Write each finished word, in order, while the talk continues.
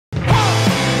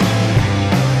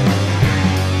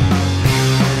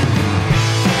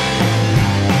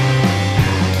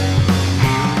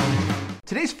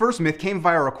first myth came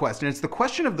via request, and it's the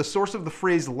question of the source of the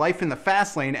phrase "life in the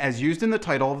fast lane" as used in the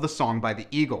title of the song by the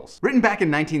Eagles. Written back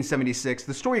in 1976,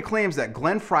 the story claims that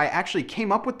Glenn Frey actually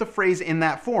came up with the phrase in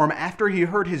that form after he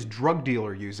heard his drug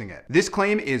dealer using it. This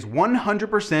claim is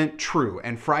 100% true,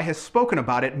 and Frey has spoken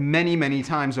about it many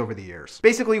times over the years.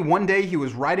 Basically, one day he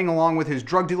was riding along with his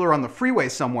drug dealer on the freeway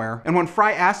somewhere, and when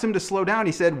Frey asked him to slow down,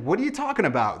 he said, "What are you talking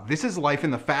about? This is life in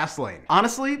the fast lane."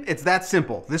 Honestly, it's that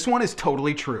simple. This one is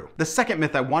totally true. The second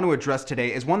myth I want to address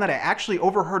today is one that I actually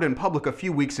overheard in public a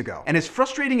few weeks ago. And as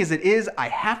frustrating as it is, I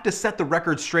have to set the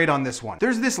record straight on this one.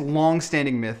 There's this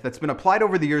long-standing myth that's been applied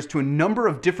over the years to a number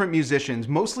of different musicians,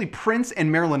 mostly Prince and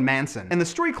Marilyn Manson. And the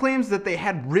story claims that they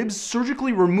had ribs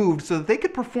surgically removed so that they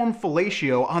could perform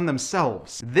fellatio on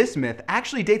themselves. This myth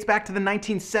actually dates back to the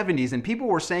 1970s, and people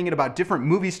were saying it about different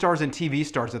movie stars and TV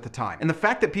stars at the time. And the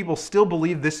fact that people still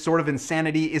believe this sort of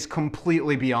insanity is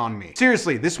completely beyond me.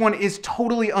 Seriously, this one is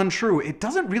totally untrue. It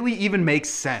doesn't really even make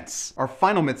sense. Our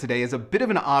final myth today is a bit of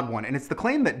an odd one, and it's the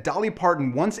claim that Dolly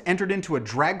Parton once entered into a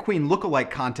drag queen lookalike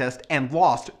contest and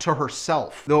lost to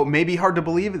herself. Though it may be hard to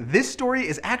believe, this story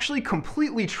is actually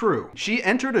completely true. She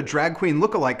entered a drag queen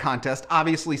lookalike contest,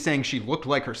 obviously saying she looked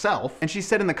like herself, and she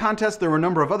said in the contest there were a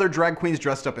number of other drag queens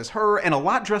dressed up as her and a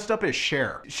lot dressed up as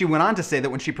Cher. She went on to say that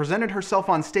when she presented herself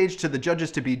on stage to the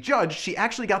judges to be judged, she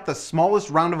actually got the smallest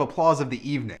round of applause of the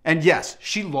evening. And yes,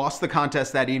 she lost the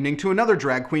contest that evening to another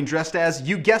drag queen dressed as,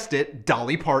 you guessed it,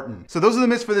 Dolly Parton. So those are the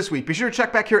myths for this week. Be sure to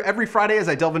check back here every Friday as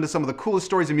I delve into some of the coolest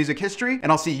stories in music history,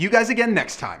 and I'll see you guys again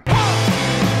next time.